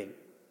irritating.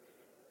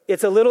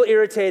 It's a little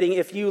irritating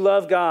if you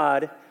love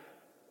God.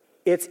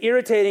 It's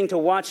irritating to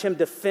watch him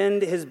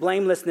defend his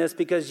blamelessness,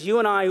 because you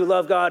and I who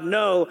love God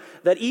know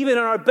that even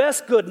in our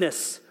best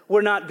goodness,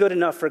 we're not good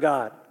enough for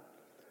God.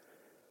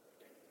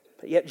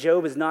 But yet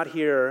Job is not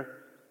here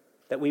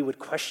that we would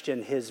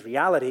question his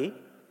reality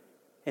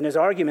and his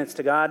arguments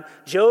to God.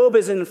 Job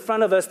is in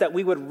front of us that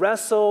we would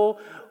wrestle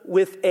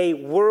with a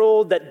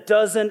world that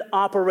doesn't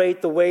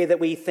operate the way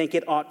that we think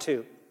it ought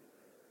to.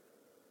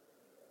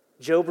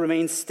 Job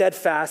remains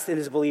steadfast in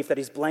his belief that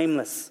he's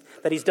blameless,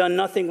 that he's done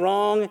nothing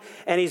wrong,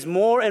 and he's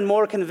more and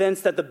more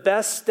convinced that the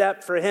best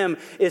step for him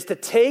is to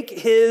take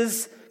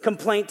his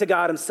complaint to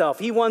God himself.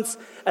 He wants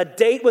a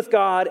date with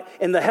God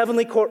in the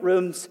heavenly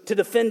courtrooms to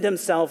defend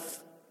himself.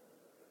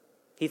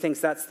 He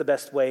thinks that's the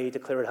best way to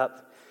clear it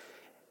up.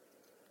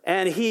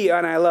 And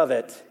I love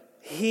it,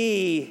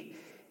 he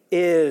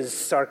is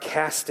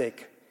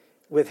sarcastic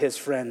with his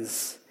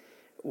friends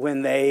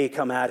when they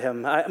come at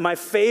him. My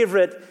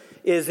favorite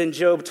is in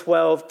Job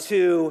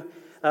 12:2.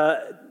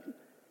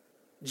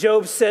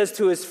 Job says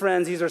to his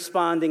friends, he's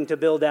responding to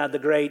Bildad the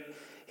Great.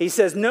 He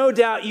says, "No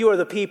doubt you are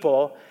the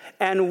people,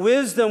 and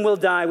wisdom will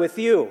die with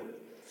you."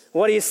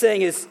 What he's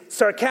saying is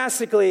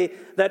sarcastically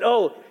that,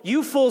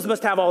 you fools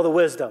must have all the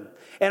wisdom.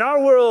 In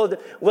our world,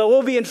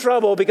 we'll be in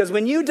trouble because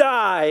when you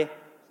die,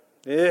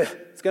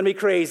 it's going to be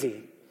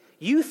crazy.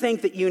 You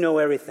think that you know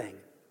everything.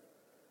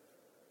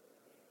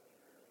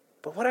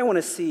 But what I want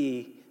to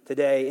see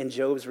today in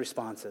Job's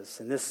responses,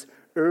 in this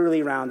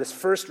early round, this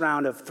first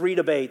round of 3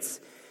 debates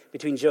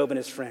between Job and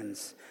his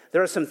friends,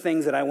 there are some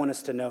things that I want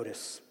us to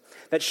notice.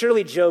 That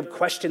surely Job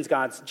questions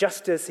God's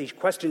justice, he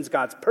questions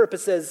God's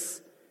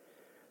purposes,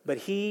 but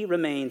he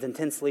remains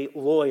intensely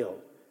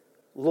loyal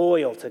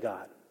to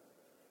God.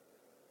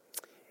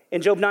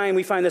 In Job 9,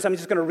 we find this. I'm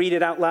just going to read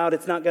it out loud.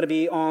 It's not going to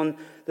be on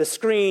the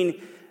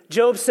screen.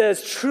 Job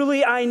says,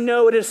 "Truly I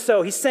know it is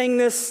so." He's saying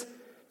this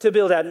to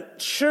Bildad.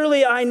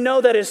 "Surely I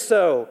know that is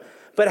so.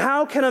 But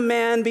how can a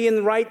man be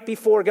in right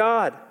before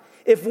God?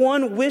 If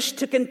one wished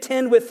to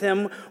contend with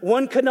him,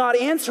 one could not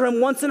answer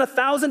him once in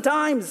 1,000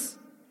 times.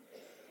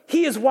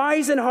 He is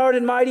wise in heart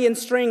and mighty in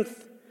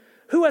strength.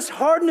 Who has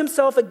hardened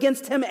himself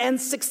against him and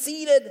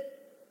succeeded?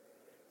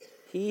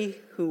 He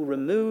who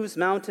removes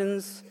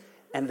mountains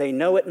and they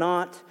know it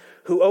not,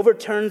 who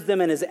overturns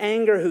them in his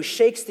anger, who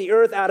shakes the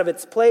earth out of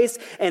its place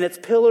and its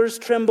pillars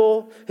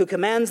tremble, who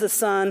commands the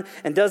sun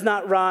and does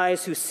not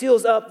rise, who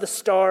seals up the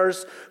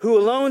stars, who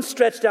alone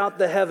stretched out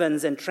the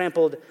heavens and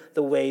trampled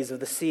the waves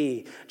of the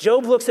sea."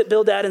 Job looks at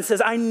Bildad and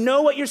says, "I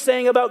know what you're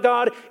saying about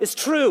God is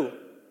true.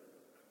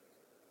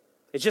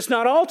 It's just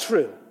not all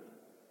true."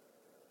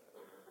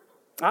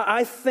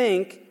 I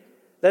think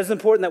that it's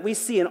important that we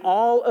see in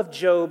all of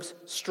Job's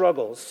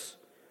struggles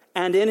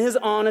and in his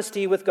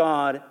honesty with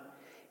God,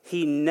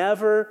 he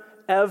never,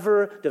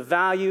 ever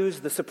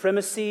devalues the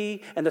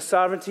supremacy and the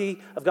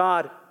sovereignty of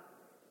God.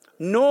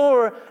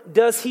 Nor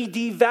does he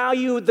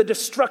devalue the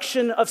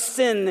destruction of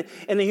sin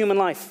in the human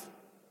life.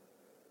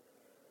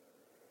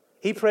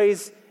 He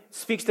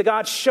speaks to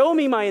God, "Show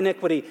me my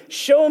iniquity,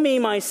 show me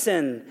my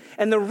sin."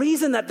 And the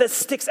reason that this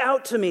sticks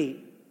out to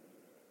me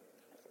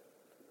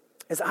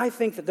is I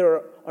think that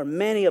there are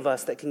many of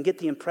us that can get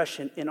the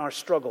impression in our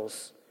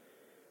struggles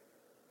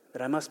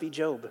that I must be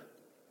Job.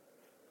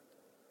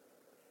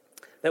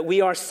 That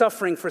we are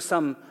suffering for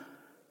some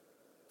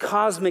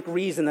cosmic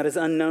reason that is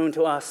unknown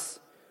to us.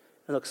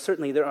 And look,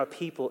 certainly there are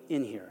people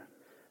in here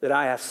that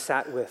I have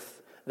sat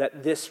with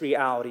that this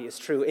reality is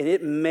true. And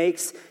it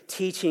makes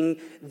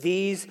teaching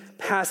these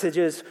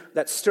passages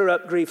that stir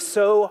up grief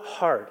so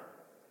hard.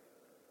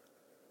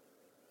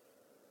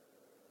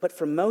 But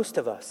for most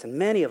of us, and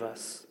many of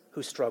us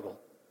who struggle,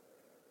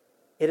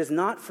 it is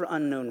not for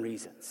unknown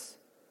reasons,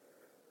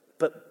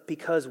 but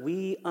because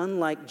we,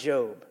 unlike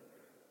Job,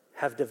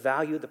 have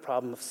devalued the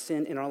problem of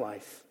sin in our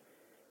life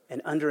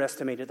and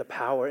underestimated the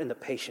power and the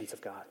patience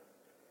of God.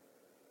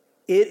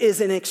 It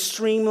is an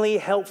extremely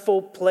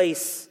helpful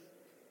place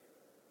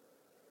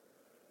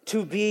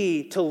to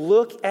be, to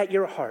look at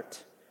your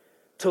heart,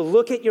 to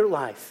look at your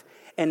life,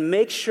 and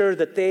make sure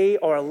that they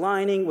are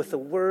aligning with the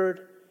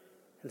Word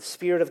and the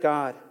Spirit of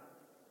God.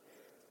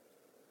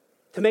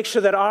 To make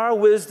sure that our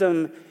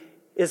wisdom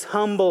is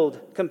humbled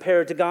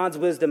compared to God's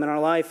wisdom in our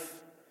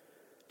life.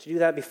 To do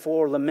that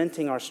before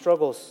lamenting our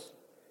struggles.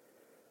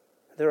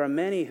 There are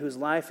many whose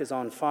life is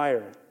on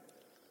fire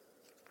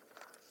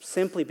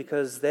simply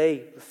because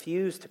they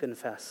refuse to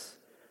confess,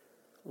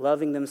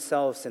 loving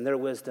themselves and their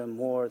wisdom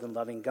more than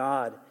loving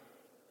God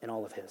and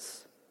all of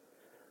his.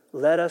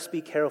 Let us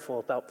be careful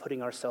about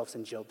putting ourselves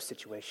in Job's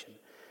situation.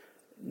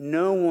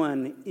 No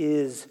one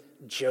is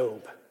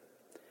Job.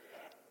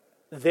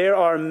 There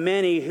are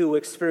many who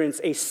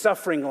experience a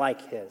suffering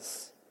like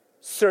his,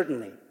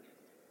 certainly.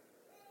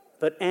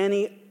 But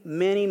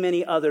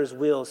many others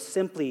will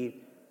simply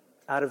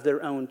out of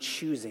their own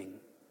choosing.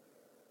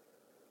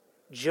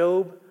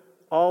 Job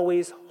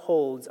always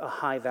holds a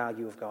high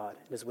value of God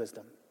and his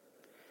wisdom.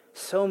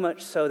 So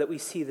much so that we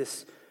see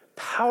this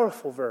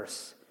powerful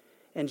verse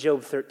in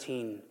Job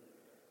 13.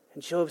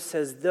 And Job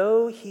says,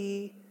 though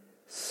he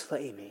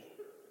slay me,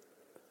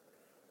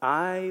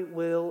 I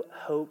will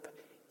hope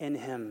in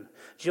him.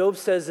 Job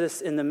says this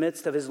in the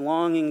midst of his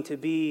longing to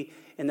be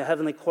in the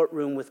heavenly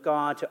courtroom with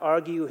God, to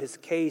argue his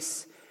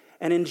case.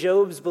 And in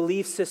Job's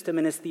belief system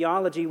and his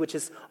theology, which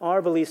is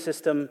our belief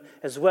system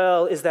as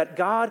well, is that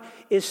God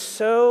is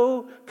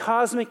so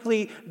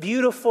cosmically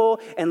beautiful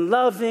and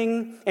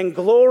loving and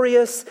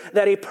glorious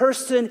that a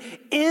person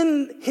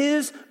in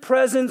his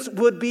presence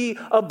would be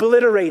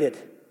obliterated.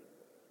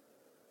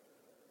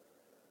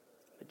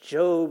 But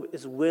Job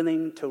is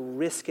willing to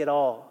risk it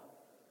all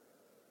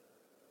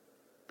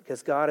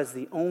because God is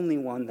the only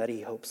one that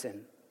he hopes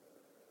in.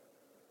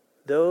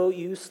 Though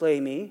you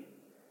slay me,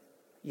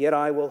 yet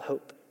I will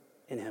hope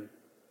in him.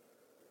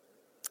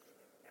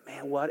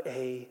 Man, what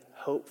a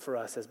hope for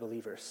us as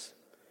believers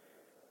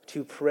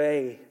to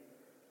pray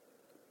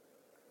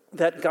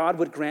that God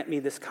would grant me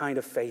this kind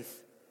of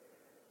faith,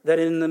 that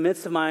in the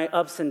midst of my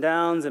ups and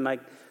downs and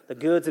the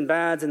goods and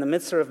bads, in the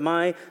midst of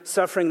my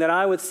suffering, that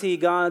I would see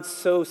God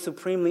so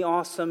supremely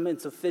awesome and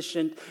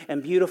sufficient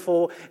and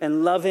beautiful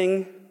and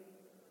loving,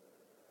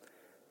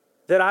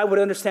 that I would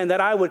understand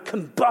that I would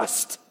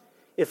combust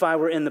if I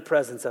were in the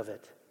presence of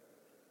it.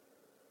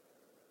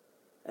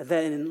 And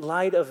then in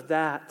light of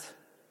that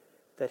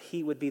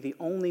he would be the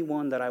only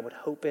one that I would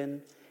hope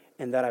in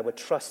and that I would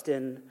trust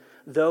in.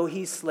 Though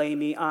he slay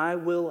me, I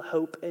will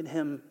hope in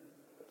him.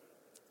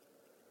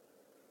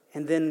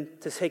 And then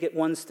to take it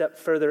one step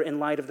further in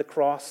light of the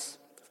cross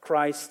of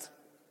Christ,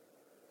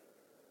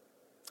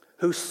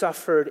 who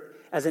suffered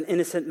as an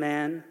innocent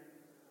man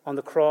on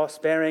the cross,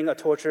 bearing a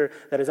torture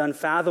that is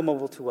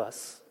unfathomable to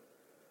us.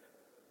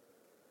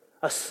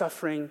 A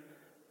suffering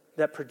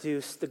that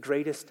produced the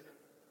greatest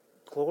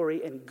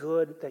glory and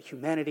good that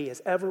humanity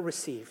has ever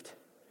received.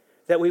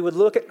 That we would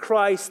look at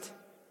Christ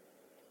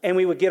and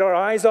we would get our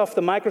eyes off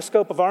the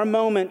microscope of our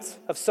moment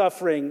of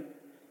suffering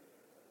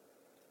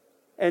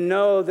and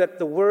know that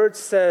the word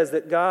says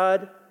that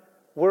God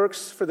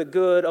works for the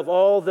good of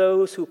all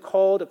those who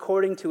called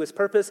according to his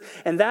purpose.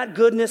 And that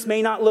goodness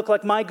may not look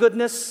like my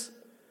goodness,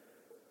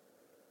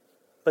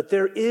 but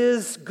there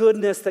is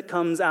goodness that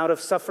comes out of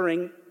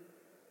suffering.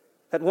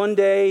 That one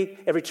day,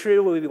 every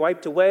tear will be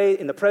wiped away.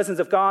 In the presence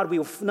of God, we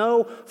will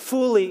know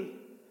fully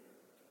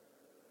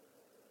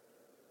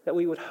that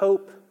we would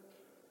hope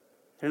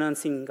in an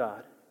unseen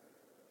God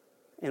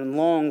and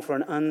long for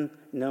an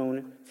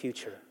unknown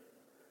future.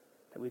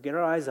 That we get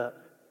our eyes up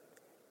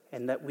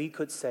and that we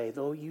could say,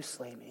 though you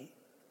slay me,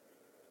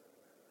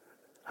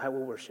 I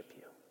will worship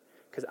you.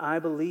 Because I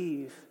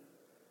believe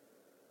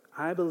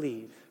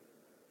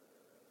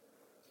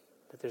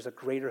that there's a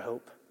greater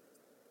hope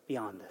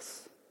beyond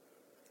this.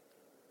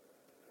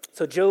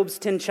 So Job's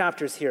 10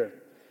 chapters here,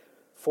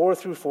 4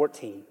 through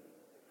 14,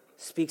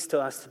 speaks to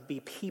us to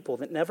be people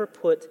that never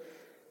put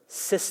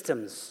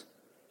systems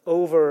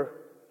over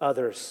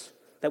others,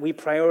 that we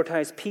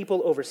prioritize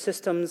people over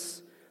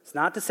systems. It's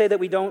not to say that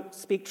we don't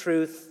speak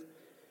truth,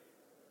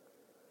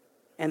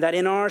 and that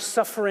in our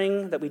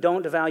suffering that we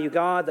don't devalue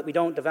God, that we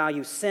don't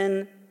devalue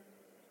sin,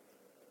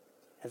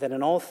 and that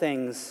in all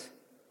things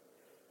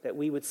that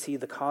we would see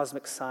the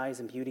cosmic size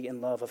and beauty and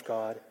love of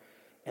God,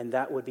 and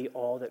that would be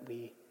all that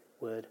we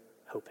would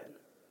hope in.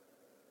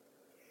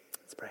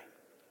 Let's pray.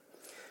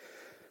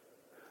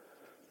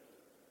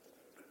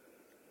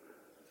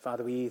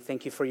 Father, we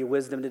thank you for your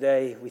wisdom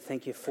today. We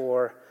thank you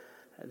for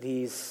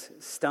these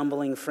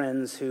stumbling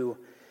friends who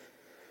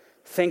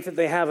think that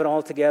they have it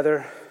all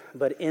together,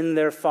 but in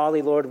their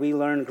folly, Lord, we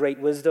learn great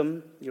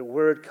wisdom. Your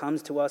word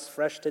comes to us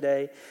fresh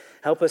today.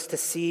 Help us to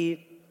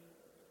see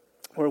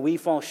where we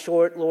fall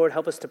short, Lord.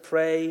 Help us to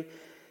pray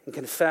and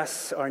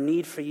confess our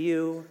need for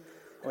you.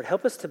 Lord,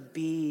 help us to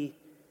be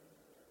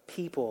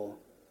people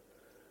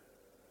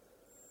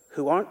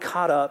who aren't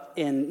caught up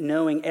in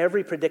knowing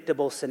every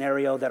predictable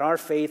scenario that our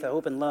faith,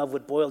 hope, and love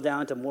would boil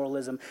down to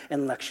moralism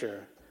and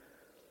lecture.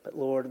 But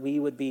Lord, we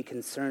would be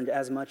concerned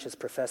as much as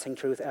professing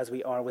truth as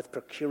we are with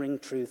procuring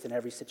truth in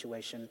every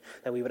situation,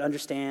 that we would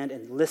understand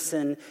and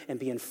listen and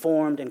be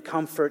informed and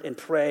comfort and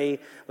pray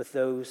with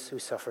those who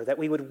suffer, that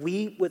we would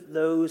weep with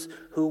those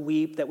who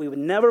weep, that we would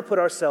never put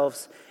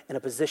ourselves in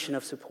a position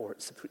of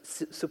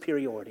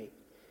superiority.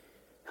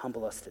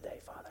 Humble us today,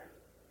 Father.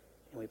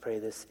 And we pray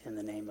this in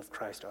the name of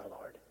Christ our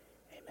Lord.